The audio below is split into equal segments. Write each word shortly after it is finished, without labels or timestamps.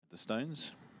The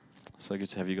Stones. So good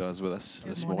to have you guys with us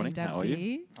Good this morning, morning. How are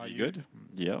you? Dubsy. Are you good?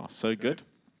 Yeah, so good.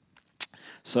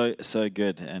 So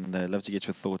good. And I'd love to get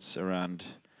your thoughts around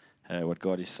what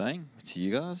God is saying to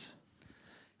you guys.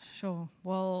 Sure.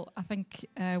 Well, I think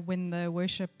when the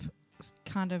worship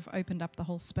kind of opened up the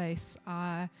whole space,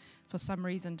 I, for some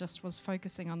reason, just was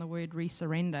focusing on the word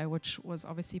resurrender, which was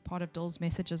obviously part of Dill's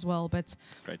message as well. But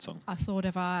Great song. I thought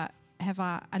have I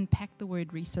unpacked the word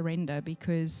resurrender,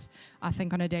 because I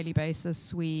think on a daily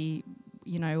basis we'll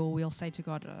say to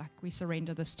God, like, we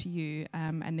surrender this to you,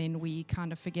 and then we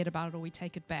kind of forget about it or we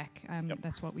take it back.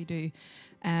 That's what we do.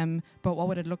 But what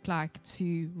would it look like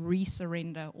to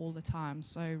resurrender all the time?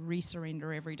 So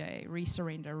resurrender every day,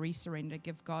 resurrender,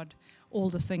 give God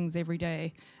all the things every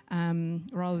day,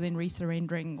 rather than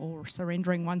resurrendering or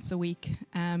surrendering once a week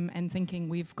and thinking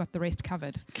we've got the rest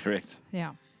covered. Correct.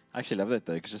 Yeah. I actually love that,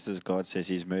 though, because just as God says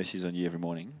His mercies on you every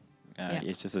morning,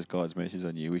 it's just as God's mercies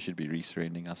on you, we should be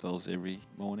resurrendering ourselves every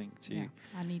morning to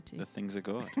I need to. the things of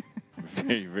God.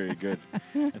 Very, very good.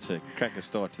 It's a cracker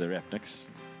start to the rap, Nix.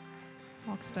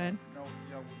 Mark Stone. No,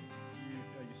 you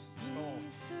stole.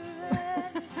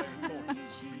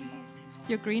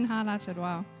 Your green highlighted,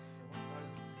 wow.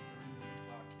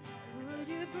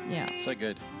 Yeah. So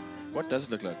good. What does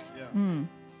it look like? Yeah. Mm.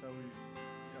 So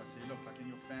you look like in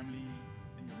your family,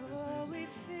 in your business, in your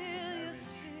marriage,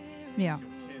 Yeah. your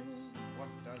kids. What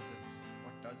does surrender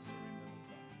look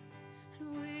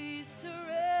like? We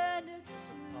surrender That's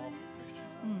a powerful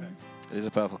question to Mm. unpack. It is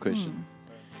a powerful question.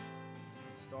 So it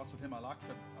starts with him. I like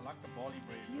the barley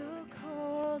bread. You're rolling into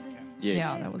calling. camp. Yes.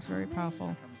 Yeah, that was very powerful.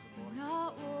 Here comes the barley bread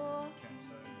Not rolling into camp. So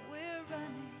We're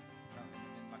running. and then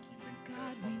like he linked the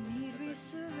God, apostle we need linked that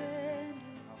resurrender. the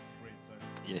house of bread. So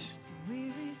Yes. So we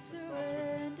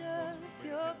surrender if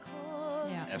you're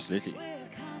calling. Yeah. Absolutely. We're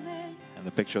coming. And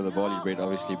the picture of the barley bread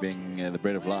obviously being the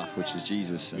bread of life, which is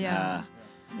Jesus. And Yeah.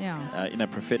 Yeah. in a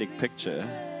prophetic picture,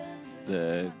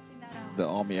 the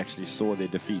army actually saw their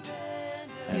defeat.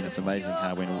 And it's amazing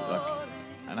how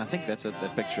and I think that's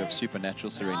that picture of supernatural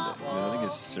surrender. I think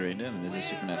there's surrender and there's a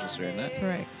supernatural surrender.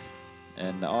 Correct.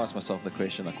 And I asked myself the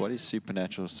question, like, what is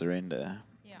supernatural surrender?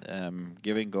 Yeah.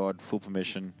 Giving God full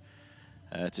permission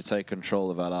to take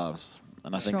control of our lives.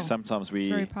 And I think Sure. sometimes It's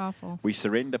very we powerful.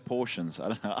 surrender portions. I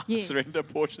don't know. I Yes. surrender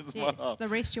portions of my Yes. life. The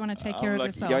rest you want to take I'm care of like,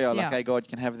 yourself. Yeah, like, hey, God, you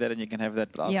can have that and you can have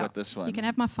that, but I've Yeah. got this one. You can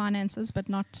have my finances, but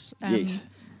not Yes.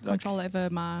 control over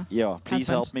my. Yeah, please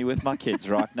husband. help me with my kids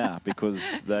right now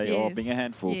because they are Yes, being a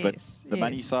handful. yes, But the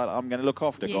money yes. side, I'm going to look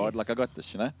after, God. Yes. Like, I got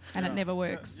this, you know? And it never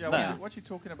works. Yeah, No. what you're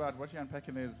talking about, what you're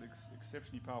unpacking there is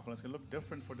exceptionally powerful. It's going to look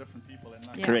different for different people. And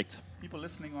like Yeah. Correct. people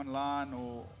listening online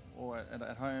or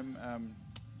at home,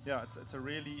 it's a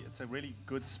really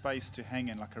good space to hang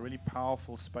in, like a really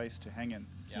powerful space to hang in.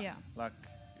 Yeah. Like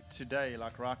today,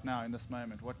 like right now in this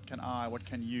moment, what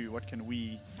can you, what can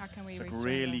we How can we like resurrender?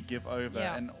 really give over?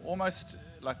 Yeah. And almost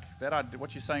like that,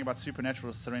 what you're saying about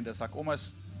supernatural surrender is like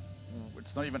almost,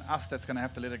 it's not even us that's going to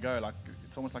have to let it go. Like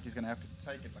it's almost like He's going to have to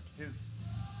take it. Like His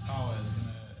power is going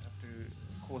to have to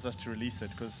cause us to release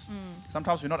it, because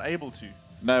sometimes we're not able to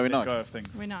No, we're let not. go of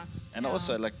things. We're not. And Yeah.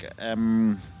 also, like,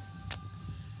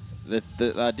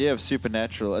 the idea of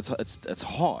supernatural, it's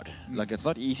hard. Like, it's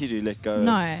not easy to let go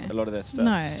No. of a lot of that stuff.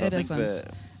 No, So I it think isn't.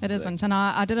 It isn't. And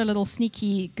I did a little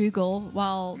sneaky Google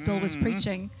while Dill was Mm-hmm.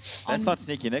 preaching. That's not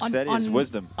sneaky, Nick. on- That is on-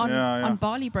 wisdom. On, Yeah, yeah. on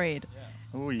barley bread.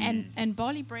 Ooh, And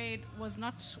barley bread was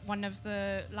not one of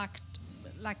the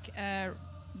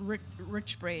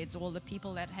rich breads, or the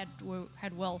people that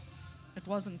had wealth. It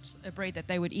wasn't a bread that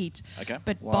they would eat. Okay.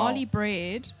 But Wow. barley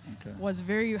bread Okay. was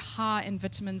very high in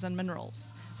vitamins and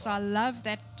minerals. So I love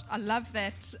that. I love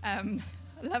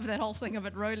that whole thing of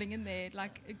it rolling in there.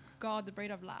 Like, God, the bread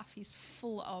of life, He's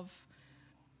full of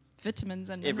vitamins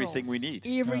and minerals. Everything we need.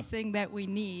 Everything that we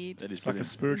need. That is It's like a brilliant.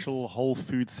 spiritual whole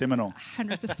food seminar.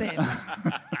 100%.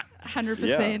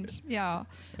 100%. Yeah.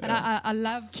 And I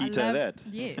love. Keto I love, that.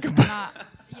 Yes.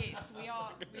 Yes, we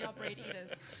are bread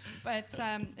eaters, but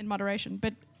in moderation.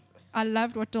 But I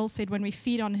loved what Dill said. When we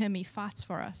feed on Him, He fights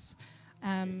for us.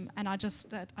 And I just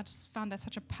found that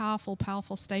such a powerful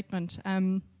statement.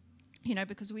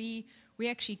 Because we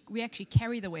actually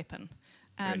carry the weapon.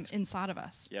 Correct. Inside of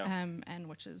us, Yeah. and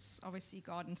which is obviously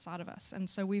God inside of us, and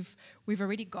so we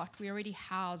already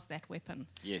house that weapon.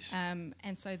 Yes. And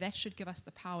so that should give us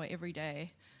the power every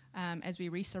day, as we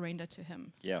resurrender to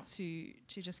Him. Yeah. To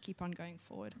just keep on going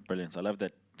forward. Brilliant. I love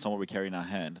that. It's not what we carry in our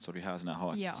hand. It's what we house in our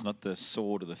hearts. Yeah. It's not the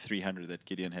sword or the 300 that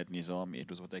Gideon had in his army. It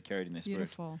was what they carried in their spirit.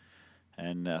 Beautiful.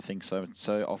 And I think so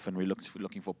often we're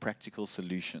looking for practical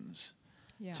solutions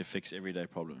Yeah. to fix everyday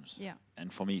problems. Yeah.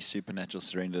 And for me, supernatural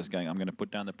surrender is going, I'm going to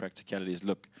put down the practicalities.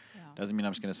 Look, Yeah. Doesn't mean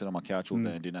I'm just going to sit on my couch all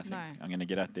day and do nothing. No. I'm going to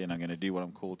get out there and I'm going to do what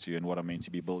I'm called to and what I'm meant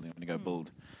to be building. I'm going to go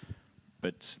build.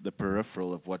 But the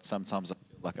peripheral of what sometimes I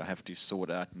feel like I have to sort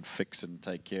out and fix and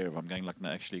take care of, I'm going like, no,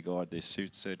 actually, God, there's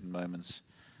certain moments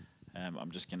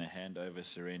I'm just going to hand over,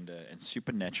 surrender, and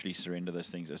supernaturally surrender those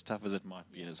things, as tough as it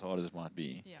might be and as hard as it might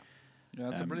be. Yeah. Yeah,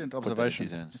 it's a brilliant put that into observation.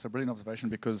 his hands. It's a brilliant observation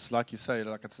because, like you say,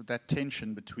 like it's that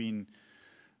tension between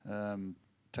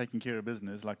taking care of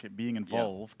business, like it being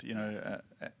involved, you know,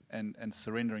 and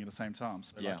surrendering at the same time.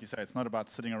 So, like you say, it's not about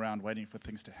sitting around waiting for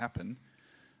things to happen.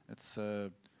 It's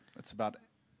about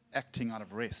acting out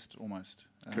of rest, almost.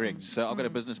 Correct. So I've got a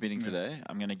business meeting today.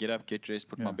 I'm going to get up, get dressed,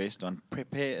 put my best on,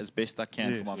 prepare as best I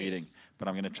can for my meeting. But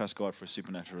I'm going to trust God for a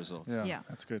supernatural result. Yeah,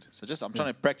 that's good. So just I'm trying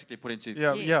to practically put into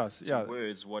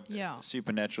words what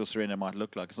supernatural surrender might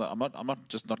look like. It's not, I'm not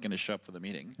just not going to show up for the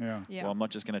meeting. Yeah. Or I'm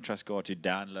not just going to trust God to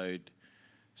download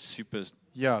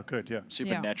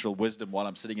supernatural wisdom while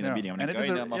I'm sitting in the meeting. I'm and going to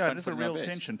go down my front it is a foot and my real best.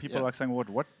 tension. People are like saying, well,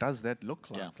 what does that look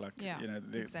like? Like, Yeah. you know,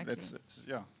 Exactly. it's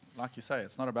like you say,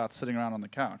 it's not about sitting around on the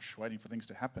couch waiting for things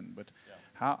to happen, but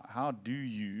how do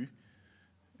you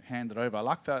hand it over? I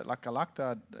like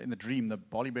that in the dream, the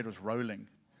barley bread was rolling.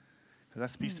 So that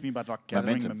speaks to me about like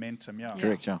gathering momentum.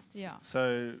 Correct, Yeah.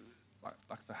 So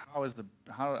how is the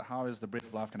bread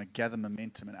of life going to gather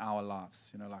momentum in our lives?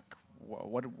 You know, like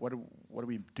what are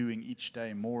we doing each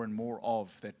day more and more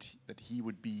of that He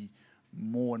would be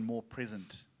more and more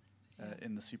present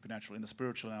in the supernatural, in the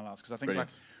spiritual in our lives? Because I think like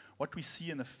what we see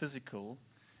in the physical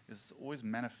is always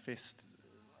manifest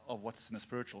of what's in the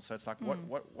spiritual. So it's like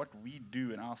what we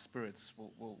do in our spirits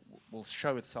will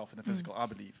show itself in the physical, I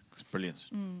believe. It's brilliant.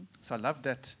 So I love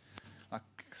that, like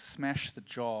smash the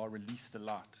jar, release the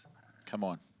light. Come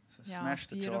on. So smash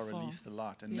the jar, release the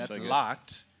light. And Beautiful. that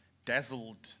light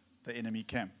dazzled the enemy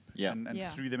camp and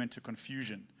threw them into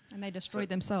confusion. And they destroyed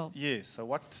themselves. Yeah, so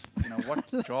what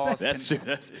jars That's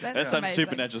That's some amazing.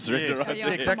 supernatural surrender right yeah,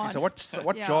 there. exactly. come So on.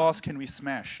 what jars can we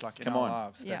smash like in Come our on.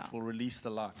 lives Yeah. that will release the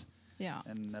light Yeah.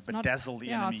 and It's bedazzle the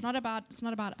enemy? it's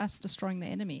not about us destroying the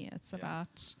enemy. It's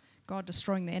about God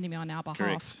destroying the enemy on our behalf.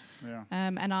 Correct. Yeah.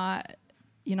 And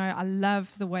I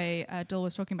love the way Dill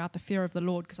was talking about the fear of the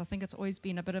Lord, because I think it's always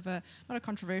been a bit of not a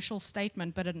controversial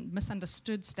statement, but a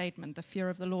misunderstood statement, the fear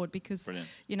of the Lord, because, Brilliant.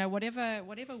 you know,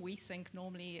 whatever we think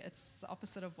normally, it's the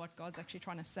opposite of what God's actually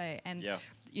trying to say. And,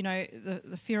 you know,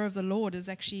 the fear of the Lord is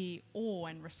actually awe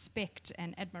and respect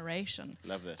and admiration.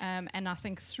 Love that. And I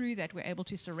think through that, we're able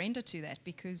to surrender to that,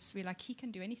 because we're like, He can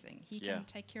do anything. He can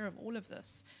take care of all of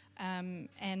this.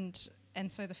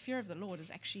 And so the fear of the Lord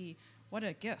is actually, what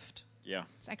a gift. Yeah.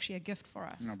 It's actually a gift for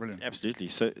us. No, brilliant. Absolutely.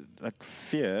 So, like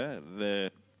fear,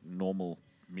 the normal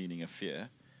meaning of fear,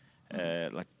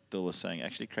 like Dill was saying,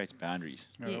 actually creates boundaries.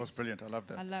 Yeah, that was Yes. brilliant. I love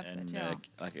that. I love And that,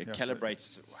 like it Yeah, so-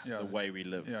 calibrates the way we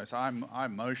live. Yeah, so our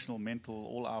emotional, mental,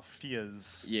 all our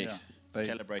fears. Yes. They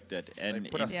Calibrate that. they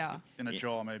And put us Yeah. in a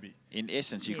jar, maybe. in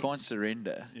essence, you Yes. can't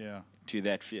surrender Yeah, to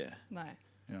that fear. No.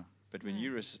 yeah. But when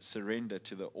you surrender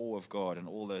to the awe of God and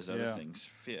all those other Yeah. things,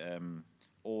 fear,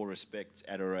 awe, respect,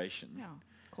 adoration, Yeah.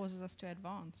 Causes us to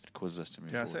advance. causes us to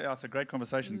move Yeah, so forward. it's a great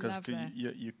conversation because Love that.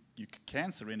 you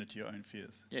can surrender to your own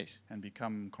fears Yes, and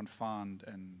become confined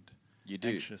and you do.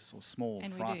 anxious or small,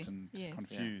 And we do, frightened, yes.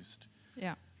 confused.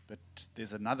 Yeah. But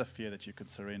there's another fear that you could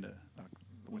surrender, like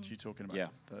what you're talking about. Yeah.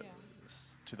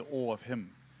 To the awe of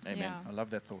Him. Amen. Yeah. I love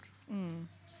that thought.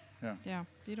 Yeah.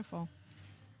 Beautiful.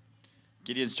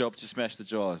 Gideon's job to smash the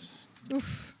jars.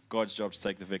 Oof. God's job to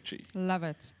take the victory. Love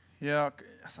it. Yeah,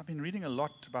 so I've been reading a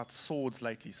lot about swords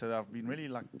lately, so I've been really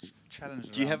like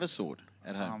challenged. Do you around. have a sword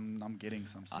at home? I'm getting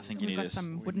some. I Swords. think you We've need got a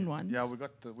some wooden ones. Yeah, we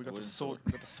got the wooden sword,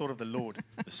 we got the sword of the Lord.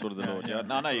 The sword of the Lord. Yeah, Yeah,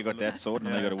 no, I know the you sword got of the that sword, and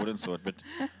I know Yeah. you got a wooden sword, but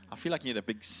I feel like you need a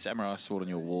big samurai sword on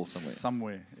your wall somewhere.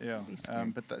 Somewhere, yeah. Be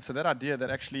scary. But so that idea that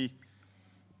actually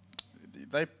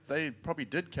they probably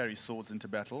did carry swords into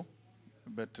battle,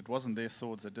 but it wasn't their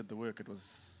swords that did the work. It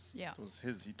was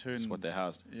his. He turned. That's what they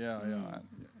housed. Yeah, yeah.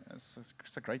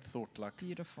 It's a great thought. Like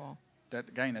Beautiful. that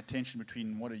again, that tension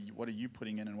between what are you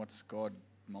putting in and what's God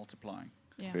multiplying.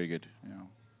 Yeah. Very good. Yeah.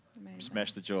 Amazing.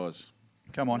 Smash the jars,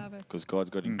 Come on. Love it. because God's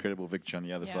got incredible victory on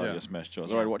the other Yeah. side of Yeah. your smash jars.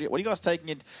 Yeah. All right, what are you guys taking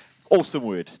it? Awesome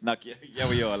word. Like, yeah,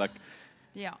 we are. Like,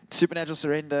 Yeah. supernatural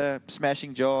surrender,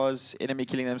 smashing jars, enemy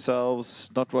killing themselves,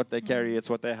 not what they carry, it's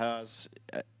what they house.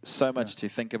 So much to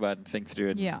think about and think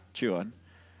through and Yeah. chew on.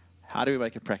 How do we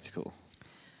make it practical?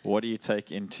 What do you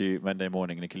take into Monday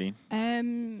morning, Nicolene?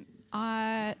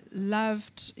 I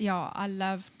loved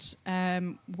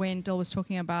when Dill was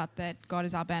talking about that God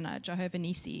is our banner, Jehovah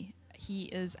Nissi. He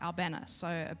is our banner. So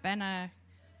a banner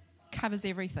covers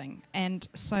everything. And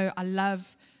so I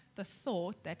love the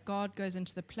thought that God goes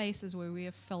into the places where we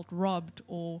have felt robbed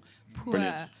or poor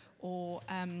Brilliant. or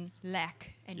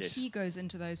lack, and Yes. he goes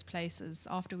into those places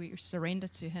after we surrender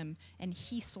to him, and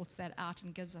he sorts that out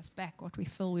and gives us back what we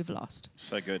feel we've lost.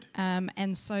 So good.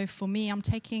 And so for me, I'm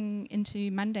taking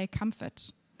into Monday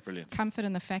comfort Brilliant.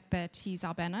 in the fact that he's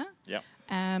our banner. Yep.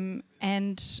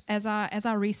 And as I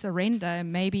resurrender,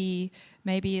 maybe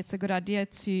it's a good idea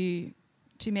to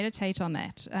meditate on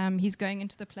that. He's going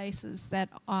into the places that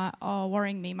are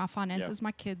worrying me, my finances, Yeah.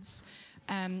 my kids,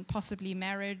 possibly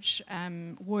marriage,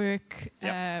 work,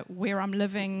 Yeah. where I'm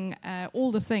living,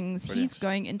 all the things. Brilliant. He's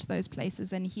going into those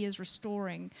places, and he is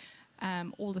restoring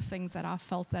all the things that I've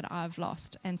felt that I've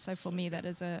lost. And so for me, that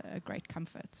is a great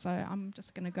comfort. So I'm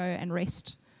just going to go and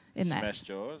rest in Smash that.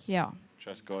 jaws. Yeah.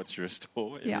 Trust God to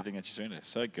restore Yeah. everything that you surrender.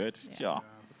 So good. Yeah. Yeah.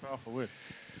 It's a powerful word.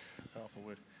 It's a powerful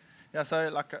word. Yeah, so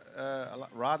like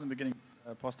right in the beginning,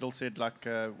 Pastor Dill said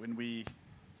when we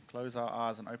close our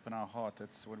eyes and open our heart,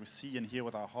 that's when we see and hear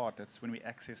with our heart, that's when we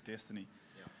access destiny.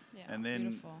 Yeah, And then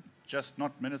beautiful. just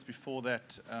not minutes before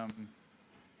that,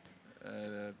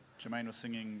 Jermaine was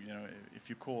singing, if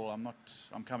you call,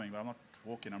 I'm coming, but I'm not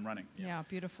walking, I'm running. Yeah,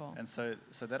 beautiful. And so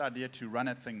that idea to run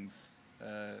at things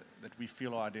that we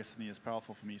feel are our destiny is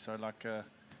powerful for me. So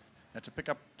to pick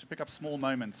up small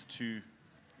moments to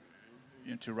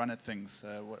run at things,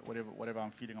 whatever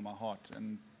I'm feeling on my heart,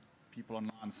 and people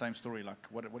online, same story. Like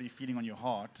what are you feeling on your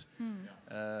heart?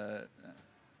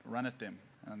 Run at them,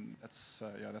 and that's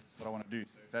what I want to do.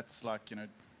 So that's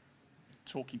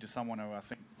talking to someone who I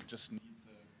think just needs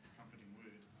a comforting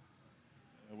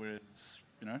word. Whereas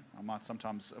I might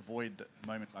sometimes avoid a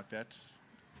moment like that.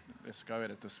 Let's go at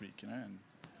it this week, and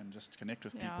just connect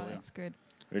with Yeah, people. that's good.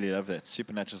 Really love that.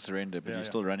 Supernatural surrender, but Yeah, you're yeah.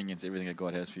 still running into everything that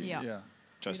God has for you. Yeah. Yeah.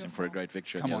 Trusting for a Beautiful. great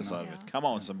victory Come on on the other side now. of it. Yeah. Come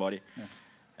on, somebody.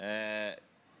 Yeah.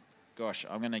 Gosh,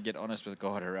 I'm going to get honest with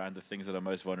God around the things that are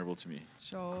most vulnerable to me.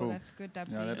 Sure, Cool. that's good,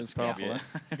 Dubsy. Yeah, that is Yeah. powerful.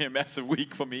 It'll be a massive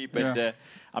week for me, but Yeah.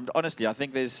 honestly, I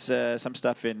think there's some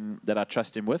stuff in that I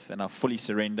trust Him with, and I fully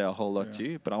surrender a whole lot Yeah.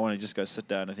 to. But I want to just go sit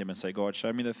down with Him and say, God,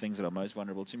 show me the things that are most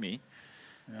vulnerable to me,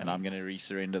 and I'm going to Yes.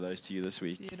 re-surrender those to you this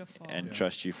week, Beautiful. and Yeah.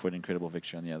 trust you for an incredible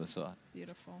victory on the other side.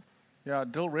 Beautiful. Yeah,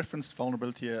 Dill referenced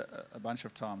vulnerability a bunch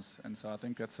of times, and so I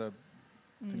think that's a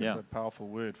Yeah. powerful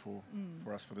word for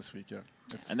us for this week. Yeah,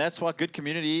 And that's why good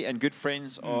community and good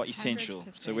friends are essential.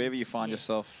 100%, So wherever you find yes.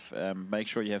 yourself, make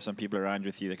sure you have some people around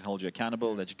with you that can hold you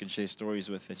accountable, that you can share stories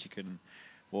with, that you can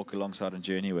walk alongside and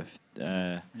journey with.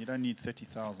 you don't need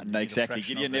 30,000. No, exactly.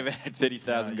 Gideon never had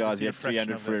 30,000 Yeah, you guys. just He need had a fraction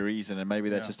 300 of for a that. reason, and maybe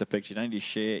that's Yeah. just a picture. You don't need to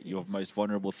share your Yes. most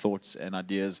vulnerable thoughts and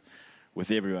ideas with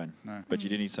everyone, No. but you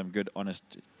do need some good,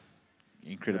 honest,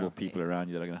 incredible Yeah. people Yes. around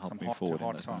you that are going to help Some move heart-to-heart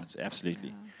forward in those time. moments. Absolutely.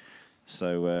 Yeah.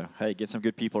 So, hey, get some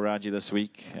good people around you this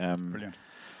week. Brilliant.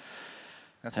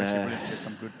 That's actually brilliant. Get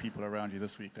some good people around you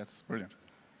this week. That's brilliant.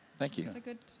 Thank you. It's a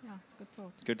good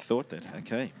thought. Good thought that. Yeah.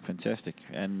 Okay, fantastic.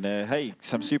 And hey,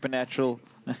 some supernatural.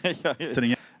 Sitting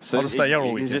here. So I'll just stay here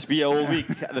all week, Just yeah. be here all week,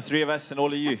 the three of us and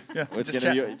all of you. Yeah, It's just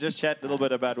gonna chat. be just chat a little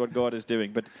bit about what God is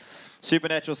doing. But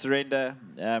supernatural surrender.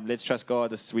 Let's trust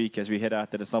God this week as we head out.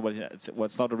 That it's not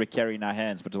what's not what we carry in our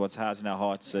hands, but what's ours in our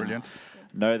hearts. And Brilliant.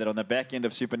 know that on the back end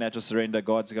of supernatural surrender,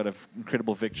 God's got an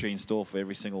incredible victory in store for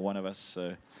every single one of us.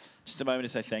 So, just a moment to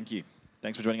say thank you.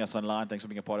 Thanks for joining us online. Thanks for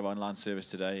being a part of our online service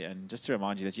today. And just to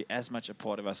remind you that you're as much a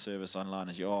part of our service online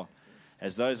as you are,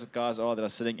 as those guys are that are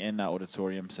sitting in our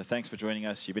auditorium. So thanks for joining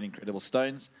us. You've been incredible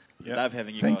stones. Yeah. Love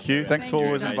having you Thank guys you. around. Thanks for Thank you,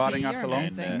 always Dubsy. inviting You're us along.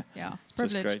 amazing. And, Yeah, it's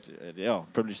Just privilege.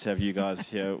 great. Privileged to have you guys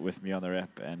here with me on the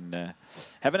wrap. And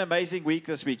have an amazing week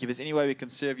this week. If there's any way we can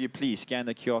serve you, please scan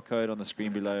the QR code on the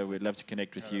screen below. We'd love to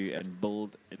connect with you and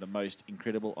build the most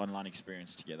incredible online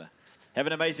experience together. Have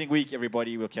an amazing week,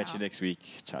 everybody. We'll catch you Ciao. next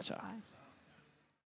week. Ciao, ciao. Bye.